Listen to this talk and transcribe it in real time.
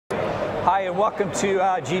Hi, and welcome to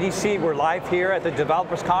GDC. We're live here at the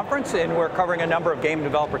Developers Conference, and we're covering a number of game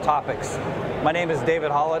developer topics. My name is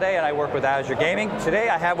David Holliday, and I work with Azure Gaming. Today,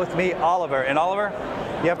 I have with me Oliver. And Oliver,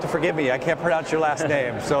 you have to forgive me, I can't pronounce your last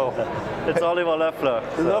name, so. It's Oliver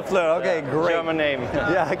Löffler. So, Löffler, okay, yeah, great. German name.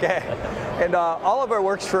 Yeah, okay. And Oliver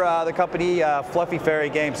works for the company Fluffy Fairy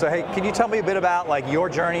Games. So hey, can you tell me a bit about your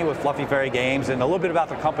journey with Fluffy Fairy Games and a little bit about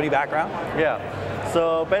the company background? Yeah.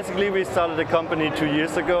 So basically we started the company 2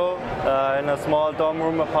 years ago in a small dorm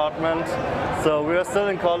room apartment. So we were still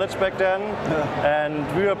in college back then, and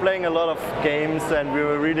we were playing a lot of games and we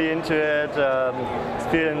were really into it,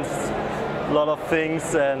 experienced a lot of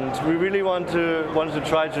things, and we really wanted to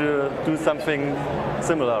try to do something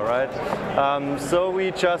similar, right? So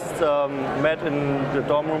we just met in the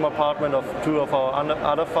dorm room apartment of two of our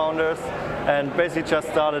other founders and basically just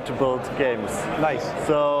started to build games. Nice.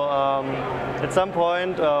 So at some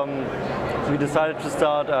point we decided to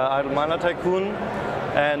start Idle Miner Tycoon,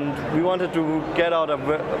 and we wanted to get out a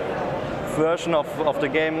version of the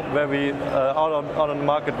game where we out on the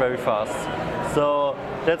market very fast. So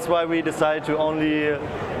that's why we decided to only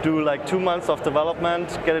do like 2 months of development,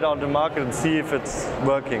 get it on the market, and see if it's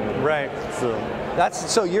working. Right.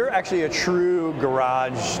 So you're actually a true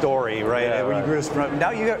garage story, right? Yeah, Where you grew from.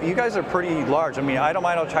 Now you guys are pretty large. I mean, Idle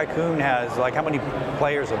Miner Tycoon has how many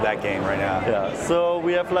players of that game right now? Yeah. So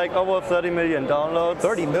we have over 30 million downloads.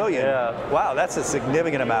 30 million. Yeah. Wow, that's a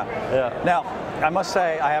significant amount. Yeah. Now,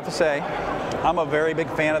 I have to say, I'm a very big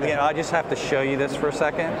fan of the game. I just have to show you this for a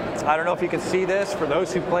second. I don't know if you can see this. For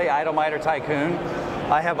those who play Idle Miner Tycoon,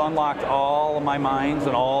 I have unlocked all of my mines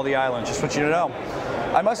and all the islands. Just want you to know.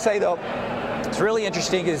 I must say though, it's really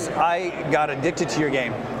interesting is I got addicted to your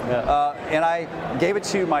game. Yeah. And I gave it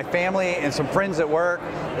to my family and some friends at work,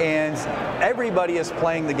 and everybody is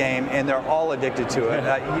playing the game and they're all addicted to it.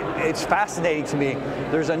 It's fascinating to me.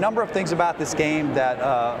 There's a number of things about this game that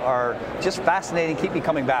are just fascinating, keep me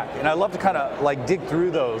coming back. And I love to kind of dig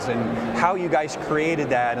through those and how you guys created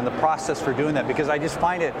that and the process for doing that, because I just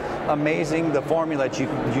find it amazing the formula that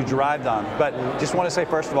you derived on. But just want to say,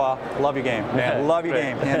 first of all, love your game, man. Yeah, love your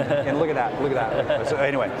game. And look at that, look at that. So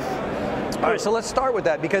anyway. All right, so let's start with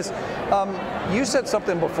that, because you said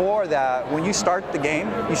something before that when you start the game,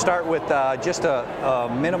 you start with just a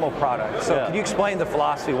minimal product. So Can you explain the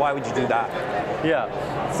philosophy? Why would you do that?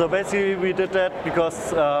 Yeah, so basically we did that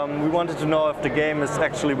because we wanted to know if the game is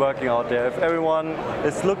actually working out there, if everyone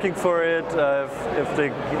is looking for it, if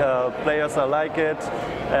the players are like it,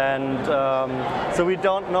 and so we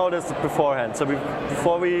don't know this beforehand. So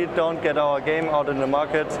before we don't get our game out in the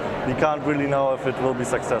market, we can't really know if it will be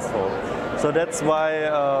successful. So that's why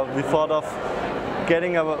we thought of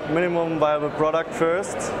getting a minimum viable product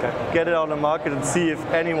first, get it on the market, and see if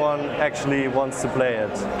anyone actually wants to play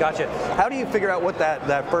it. Gotcha. How do you figure out what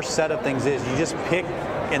that first set of things is? You just pick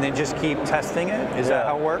and then just keep testing it? Is that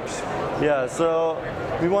how it works? Yeah, so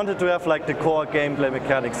we wanted to have the core gameplay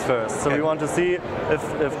mechanics first. So we want to see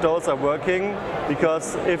if those are working,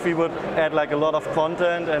 because if we would add a lot of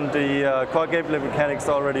content and the core gameplay mechanics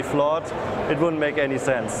are already flawed, it wouldn't make any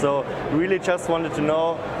sense. So we really just wanted to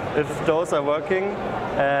know if those are working,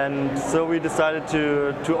 and so we decided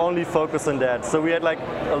to only focus on that. So we had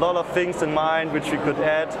a lot of things in mind which we could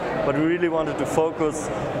add, but we really wanted to focus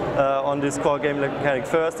on this core gameplay mechanic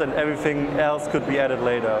first, and everything else could be added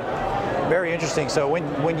later. Very interesting. So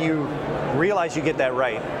when you realize you get that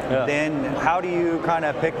right, then how do you kind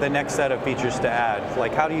of pick the next set of features to add?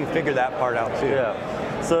 How do you figure that part out too? Yeah.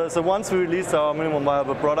 So once we released our minimum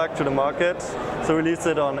viable product to the market, so we released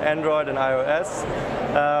it on Android and iOS,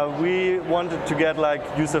 we wanted to get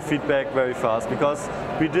user feedback very fast, because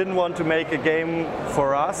we didn't want to make a game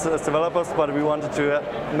for us as developers, but we wanted to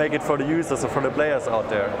make it for the users or for the players out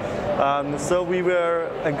there. So we were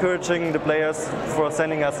encouraging the players for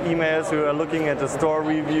sending us emails. We were looking at the store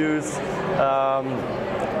reviews.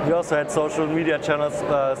 We also had social media channels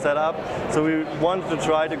set up, so we wanted to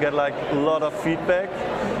try to get a lot of feedback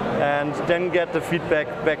and then get the feedback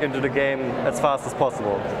back into the game as fast as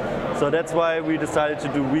possible. So that's why we decided to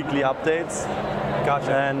do weekly updates.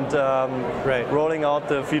 Gotcha. And rolling out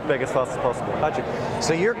the feedback as fast as possible. Gotcha.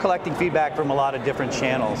 So you're collecting feedback from a lot of different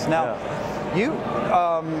channels. Now,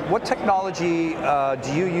 what technology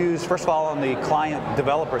do you use, first of all, on the client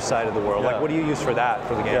developer side of the world? What do you use for that,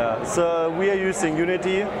 for the game? Yeah, so we are using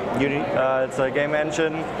Unity. It's a game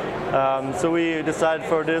engine. So we decided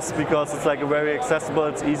for this because it's very accessible,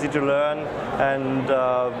 it's easy to learn, and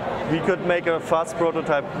we could make a fast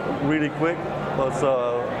prototype really quick.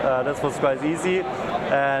 So that was quite easy,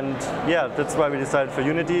 and yeah, that's why we decided for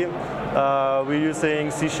Unity. We're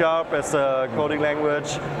using C# as a coding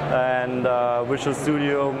language, and Visual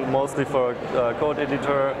Studio mostly for code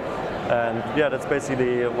editor. And yeah, that's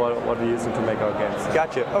basically what we're using to make our games.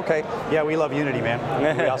 Gotcha. Okay. Yeah, we love Unity, man.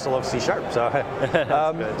 We also love C#.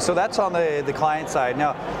 So that's on the client side.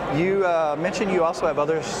 Now, you mentioned you also have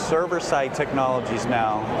other server-side technologies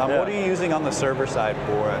now. What are you using on the server side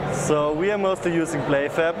for it? So we are mostly using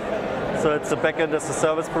PlayFab. So it's a backend as a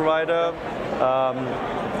service provider.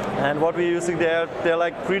 And what we're using there, they're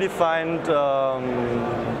like predefined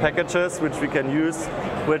packages which we can use,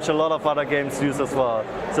 which a lot of other games use as well.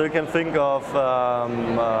 So you can think of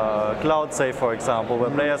cloud save, for example,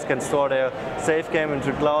 where players can store their save game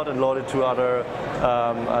into cloud and load it to other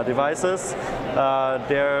devices.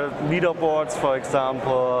 There are leaderboards, for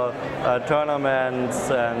example,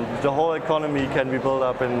 tournaments, and the whole economy can be built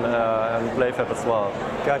up in PlayFab as well.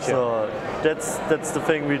 Gotcha. So that's the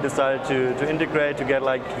thing we decided to integrate to get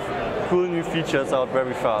like cool new features out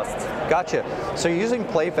very fast. Gotcha. So you're using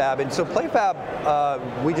PlayFab, and so PlayFab,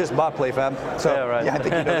 we just bought PlayFab. So yeah, right. Yeah, I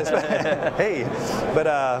think you know this. Hey, but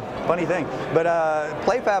funny thing. But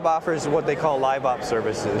PlayFab offers what they call LiveOps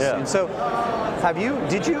services. Yeah. And so,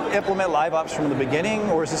 did you implement LiveOps from the beginning,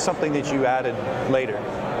 or is this something that you added later?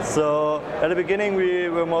 So at the beginning we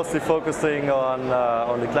were mostly focusing on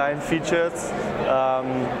the client features.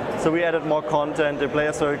 So we added more content. The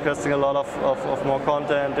players were requesting a lot of more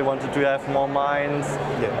content. They wanted to have more mines.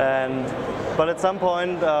 Yeah. But at some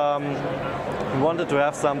point we wanted to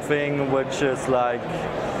have something which is like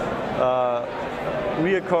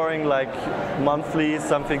reoccurring, like monthly,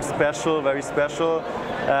 something special, very special.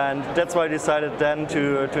 And that's why I decided then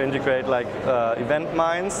to integrate like event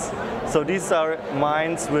mines. So these are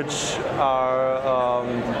mines which are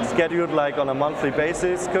scheduled like on a monthly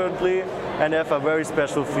basis currently, and have a very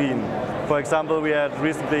special theme. For example, we had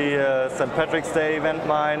recently St. Patrick's Day event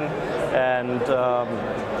mine, and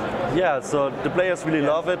yeah, so the players really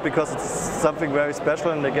love it because it's something very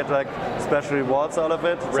special, and they get like special rewards out of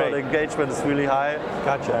it. Right. So the engagement is really high.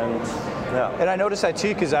 Gotcha. And yeah. And I noticed that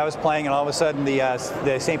too because I was playing, and all of a sudden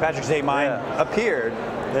the St. Patrick's Day mine appeared.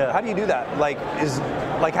 Yeah. How do you do that?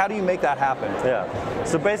 How do you make that happen? Yeah.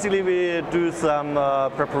 So basically, we do some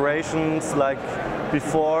preparations like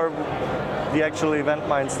before the actual event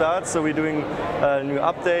mine starts. So we're doing a new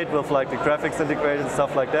update with like the graphics integrated and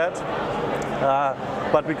stuff like that.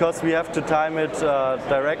 But because we have to time it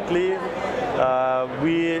directly,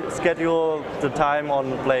 we schedule the time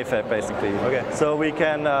on PlayFab basically. Okay. So we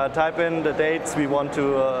can type in the dates we want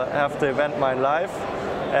to have the event mine live,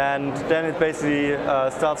 and then it basically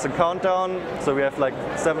starts a countdown. So we have like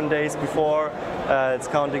 7 days before, it's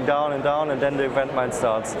counting down, and then the event mine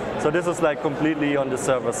starts. So this is like completely on the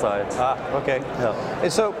server side. Okay. Yeah.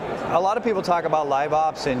 And so a lot of people talk about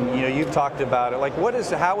LiveOps, and you've talked about it. Like,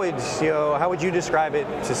 how would you describe it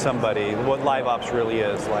to somebody? What LiveOps really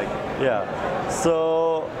is like? Yeah.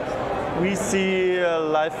 So we see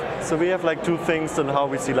so we have like two things on how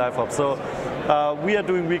we see LiveOps. So we are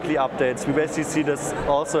doing weekly updates. We basically see this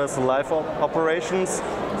also as live operations.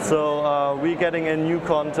 So we're getting in new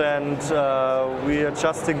content, we're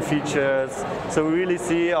adjusting features. So we really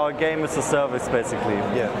see our game as a service basically.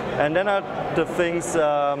 Yeah. And then are the things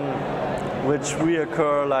which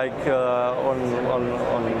reoccur like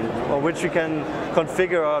or which we can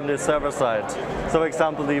configure on the server side. So for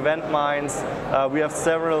example, the event mines, we have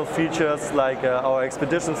several features like our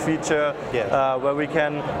expedition feature, where we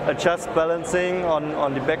can adjust balancing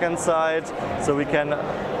on the backend side, so we can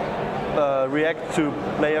react to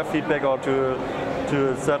player feedback or to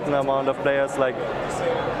a certain amount of players like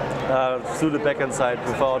through the backend side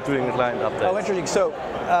without doing the client updates. Oh, interesting. So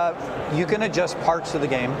you can adjust parts of the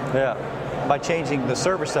game by changing the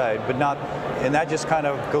server side, but not, and that just kind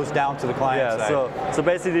of goes down to the client side. So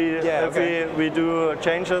basically, if we do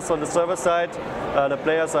changes on the server side, the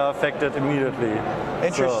players are affected immediately.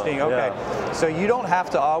 Interesting. So, okay. So you don't have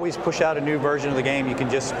to always push out a new version of the game. You can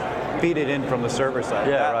just feed it in from the server side.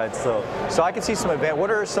 Yeah, right. So I can see some event. What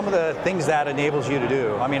are some of the things that enables you to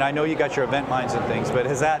do? I mean, I know you got your event mines and things, but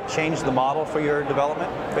has that changed the model for your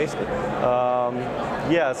development, basically?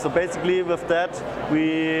 Yeah. So basically, with that,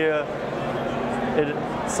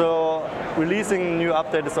 so releasing new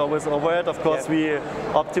update is always overhead. Of course, we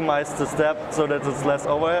optimize the step so that it's less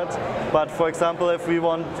overhead. But for example, if we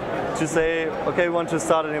want to say, okay, we want to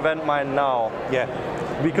start an event mine now.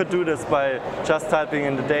 We could do this by just typing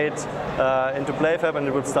in the date into PlayFab, and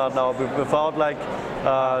it would start now without like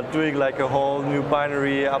doing like a whole new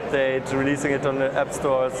binary update, releasing it on the app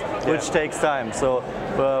stores, which takes time. So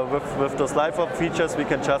with those LiveOps features, we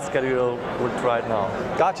can just schedule it right now.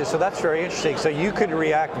 Gotcha. So that's very interesting. So you could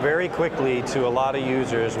react very quickly to a lot of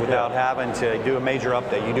users without having to do a major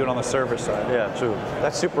update. You do it on the server side. Yeah, true.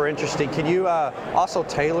 That's super interesting. Can you also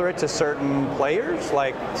tailor it to certain players,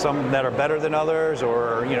 like some that are better than others,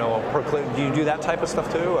 or do you do that type of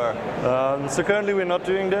stuff too? Or? So currently we're not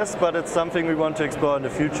doing this, but it's something we want to explore in the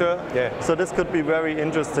future. Yeah. So this could be very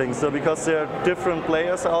interesting. So because there are different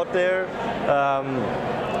players out there,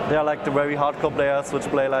 they are like the very hardcore players which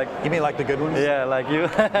play like... You mean like the good ones? Yeah, like you.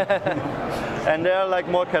 And they are like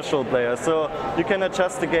more casual players. So you can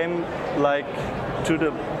adjust the game like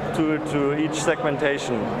to each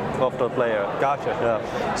segmentation of the player. Gotcha.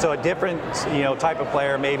 Yeah. So a different type of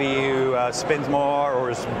player, maybe who spins more or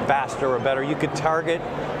is faster or better, you could target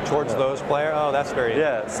towards those players. Oh, that's very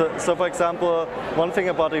interesting. Yeah. So for example, one thing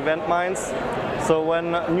about event mines. So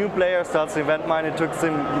when a new player starts the event mine, it took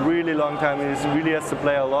him a really long time. He really has to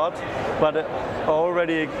play a lot. But a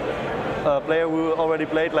player who already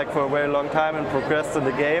played like for a very long time and progressed in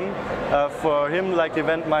the game, for him like the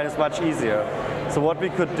event mine is much easier. So what we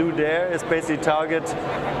could do there is basically target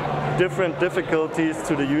different difficulties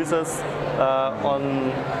to the users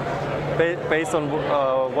based on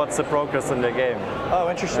what's the progress in their game. Oh,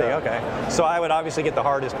 interesting. Yeah. Okay. So I would obviously get the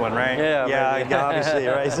hardest one, right? Yeah, obviously,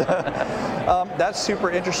 right? So, that's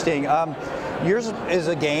super interesting. Yours is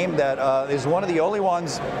a game that is one of the only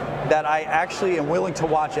ones that I actually am willing to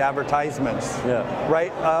watch advertisements. Yeah.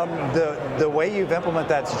 Right. The way you've implemented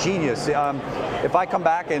that's genius. If I come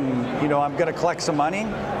back and I'm going to collect some money,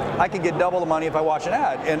 I could get double the money if I watch an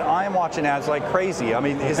ad, and I'm watching ads like crazy. I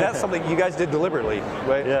mean, is that something you guys did deliberately?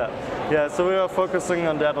 Right? Yeah. So we are focusing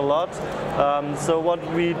on that a lot. So what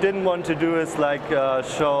we didn't want to do is like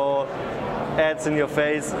show ads in your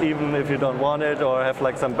face even if you don't want it, or have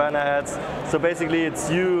like some banner ads. So basically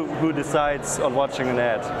it's you who decides on watching an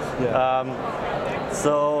ad. Yeah.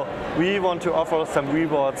 So we want to offer some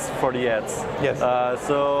rewards for the ads. Yes.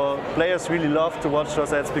 So players really love to watch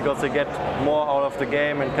those ads because they get more out of the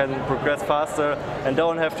game and can progress faster and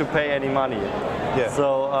don't have to pay any money. Yeah.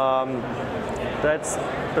 So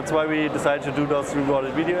that's why we decided to do those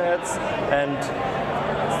rewarded video ads. And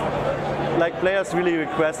like players really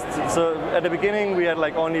request. So at the beginning we had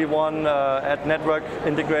like only one ad network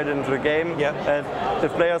integrated into the game. Yeah. And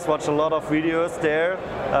if players watch a lot of videos there,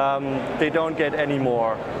 they don't get any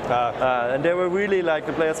more. And they were really like,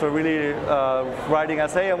 the players were really writing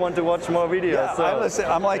us, hey, I want to watch more videos. Yeah, so,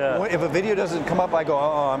 I'm like, if a video doesn't come up, I go,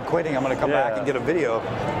 oh, I'm quitting. I'm going to come back and get a video.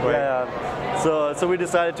 Right? Yeah. So we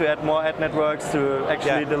decided to add more ad networks to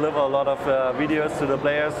actually deliver a lot of videos to the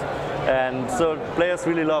players. And so players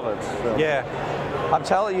really love it. So. Yeah, I'm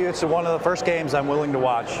telling you, it's one of the first games I'm willing to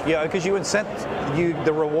watch. Yeah, because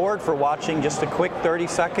the reward for watching just a quick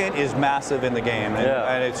 30-second is massive in the game,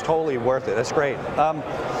 and it's totally worth it. That's great.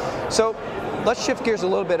 So let's shift gears a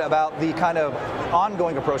little bit about the kind of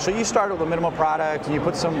ongoing approach. So you started with a minimal product, and you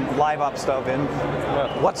put some LiveOps stuff in.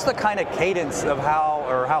 Yeah. What's the kind of cadence of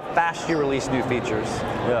how fast you release new features?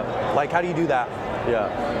 Yeah. Like, how do you do that?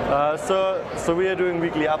 Yeah. So we are doing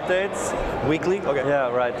weekly updates. Weekly? Okay. Yeah,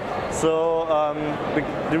 right. So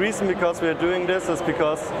the reason because we are doing this is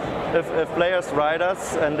because if players write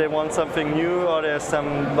us and they want something new, or there's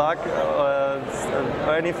some bug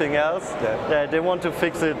or anything else, they want to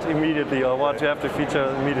fix it immediately or want to have the feature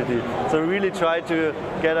immediately. So we really try to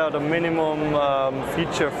get out a minimum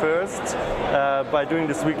feature first by doing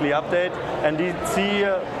this weekly update, and see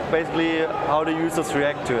basically how the users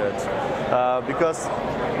react to it. Because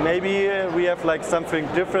maybe we have like something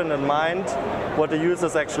different in mind what the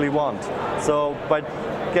users actually want. So by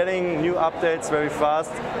getting new updates very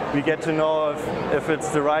fast, we get to know if it's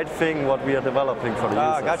the right thing what we are developing for the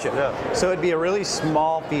users. Gotcha. Yeah. So it'd be a really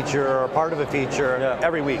small feature or part of a feature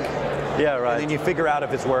every week. Yeah, right. And then you figure out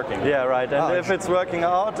if it's working. Yeah, right. And if it's working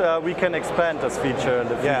out, we can expand this feature in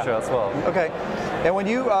the future as well. Okay. And when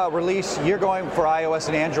you release, you're going for iOS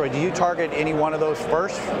and Android. Do you target any one of those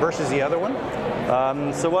first versus the other one?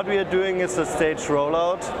 So what we are doing is a staged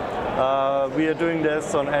rollout. We are doing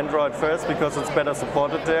this on Android first because it's better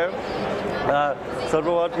supported there. So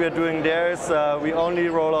what we are doing there is we only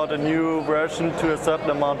roll out a new version to a certain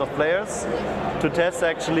amount of players to test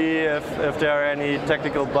actually if there are any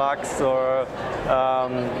technical bugs or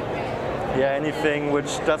anything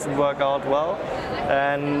which doesn't work out well.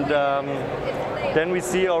 And then we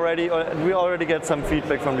already get some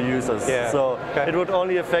feedback from the users. Yeah. So it would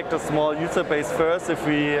only affect a small user base first if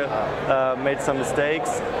we made some mistakes,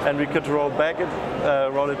 and we could roll it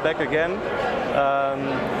back again.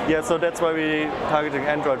 Yeah, so that's why we're targeting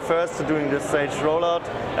Android first, doing this staged rollout,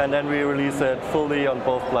 and then we release it fully on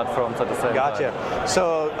both platforms at the same time. Gotcha.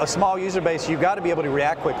 So a small user base, you've got to be able to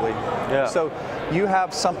react quickly. Yeah. So you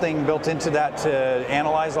have something built into that to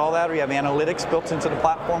analyze all that, or you have analytics built into the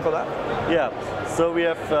platform for that? Yeah, so we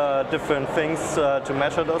have different things to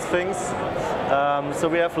measure those things. So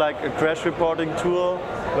we have like a crash reporting tool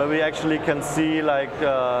where we actually can see like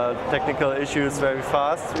technical issues very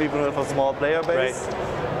fast, even with a small player base.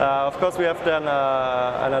 Right. Of course, we have done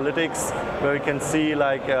analytics where we can see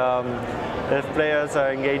like if players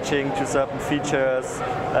are engaging to certain features,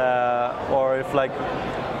 or if like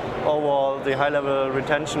overall the high-level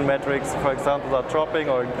retention metrics, for example, are dropping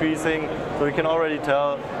or increasing. So we can already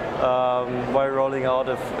tell while rolling out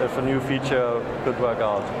if a new feature could work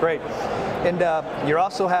out. Great. And you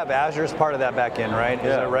also have Azure as part of that backend, right? Is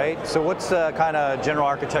that right? So what's the kind of general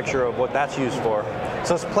architecture of what that's used for?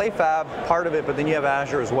 So it's PlayFab, part of it, but then you have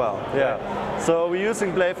Azure as well. Yeah. Right? So we're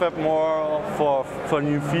using PlayFab more for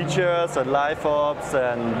new features and LiveOps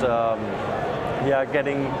and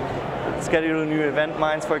schedule new event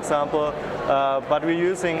mines, for example. But we're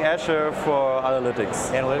using Azure for analytics.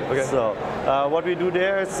 Analytics, okay. So what we do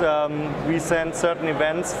there is we send certain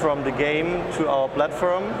events from the game to our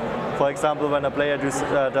platform. For example, when a player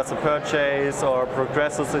does a purchase or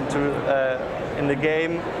progresses in the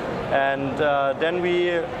game, and then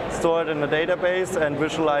we store it in a database and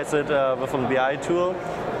visualize it with a BI tool.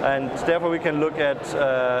 And therefore we can look at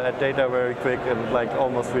data very quick and like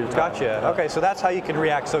almost real time. Gotcha. Okay, so that's how you can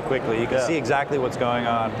react so quickly. You can see exactly what's going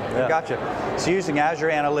on. Yeah. Gotcha. So using Azure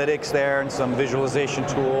Analytics there and some visualization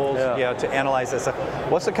tools to analyze this.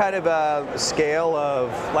 What's the kind of scale of,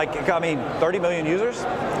 like, I mean, 30 million users?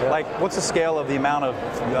 Yeah. Like, what's the scale of the amount of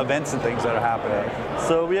events and things that are happening?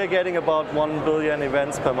 So we are getting about 1 billion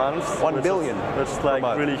events per month. 1 billion? Which is like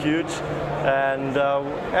really huge. And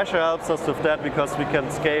Azure helps us with that because we can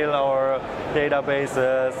scale our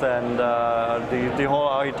databases and the whole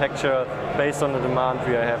architecture based on the demand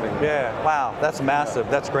we are having. Yeah, wow, that's massive.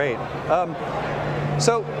 That's great.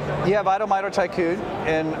 So you have Idle Miner Tycoon,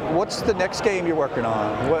 and what's the next game you're working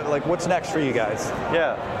on? What's next for you guys?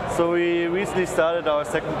 Yeah, so we recently started our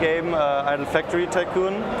second game, Idle Factory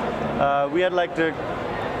Tycoon. We had like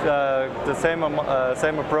the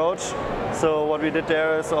same approach. So what we did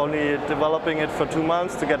there is only developing it for 2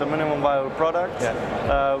 months to get a minimum viable product.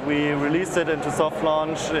 Yeah. We released it into soft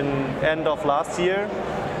launch in end of last year.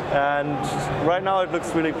 And right now it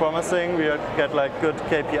looks really promising. We get like good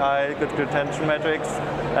KPI, good retention metrics,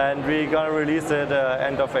 and we're gonna release it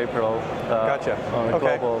end of April. Gotcha. On a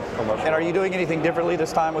global commercial. And are you doing anything differently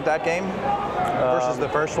this time with that game versus the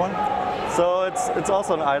first one? So it's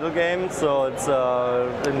also an idle game, so it's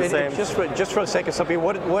in the same. Just for the sake of some people,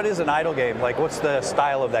 what is an idle game? Like, what's the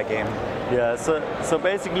style of that game? Yeah, so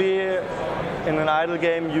basically, in an idle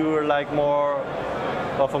game, you're like more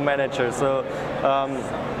of a manager. So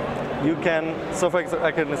you can. So for example,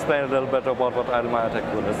 I can explain a little bit about what Idle Miner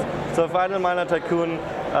Tycoon is. So for Idle Miner Tycoon,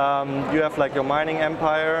 you have like your mining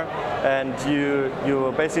empire, and you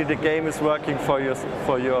basically the game is working for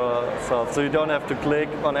yourself. So you don't have to click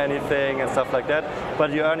on anything and stuff like that.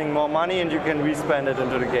 But you're earning more money, and you can respend it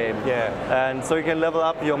into the game. Yeah. And so you can level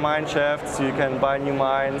up your mine shafts. You can buy new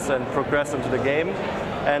mines and progress into the game.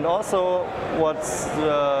 And also, what's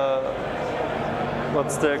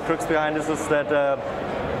the crux behind this is that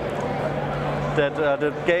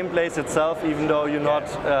the game plays itself even though you're not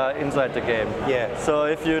inside the game. Yeah. So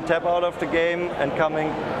if you tap out of the game and coming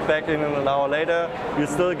back in an hour later, you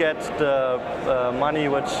still get the money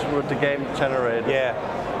which the game generated. Yeah.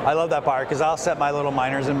 I love that part because I'll set my little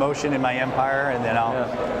miners in motion in my empire and then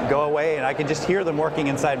I'll go away and I can just hear them working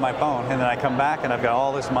inside my phone, and then I come back and I've got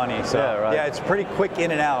all this money. So yeah, it's pretty quick in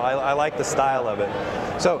and out. I like the style of it.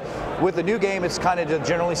 So with the new game, it's kind of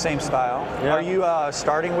generally same style. Yeah. Are you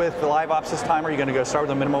starting with the LiveOps this time, or are you going to go start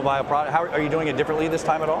with a minimal viable product? How are you doing it differently this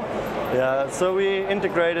time at all? Yeah, so we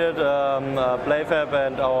integrated PlayFab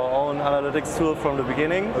and our own analytics tool from the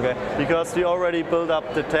beginning. Okay. Because we already built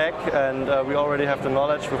up the tech and we already have the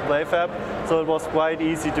knowledge with PlayFab, so it was quite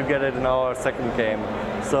easy to get it in our second game.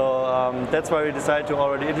 So that's why we decided to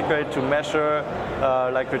already integrate to measure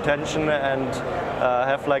like retention and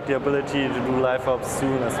have like the ability to do LiveOps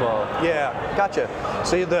soon as well. Yeah, gotcha.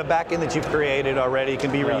 So the backend that you've created already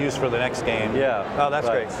can be reused for the next game. Yeah. Oh, that's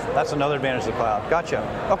great. That's another advantage of the cloud. Gotcha.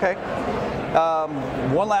 Okay.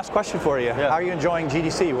 One last question for you. Yeah. How are you enjoying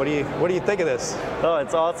GDC? What do you think of this? Oh,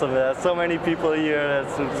 it's awesome. There's so many people here.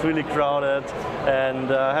 It's really crowded, and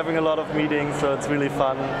having a lot of meetings, so it's really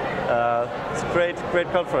fun. It's a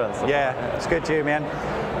great conference. Yeah, it's good too, man.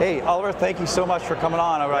 Hey, Oliver, thank you so much for coming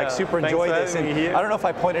on. I super enjoyed this. And I don't know if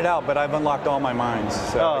I pointed out, but I've unlocked all my mines.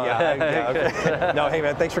 So, okay. No, hey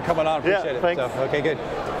man, thanks for coming on. Appreciate it. Thanks. So, okay, good.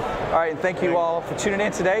 All right, and thank you all for tuning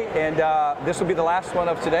in today. And this will be the last one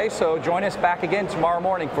of today. So join us back again tomorrow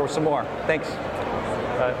morning for some more. Thanks.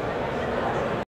 Bye.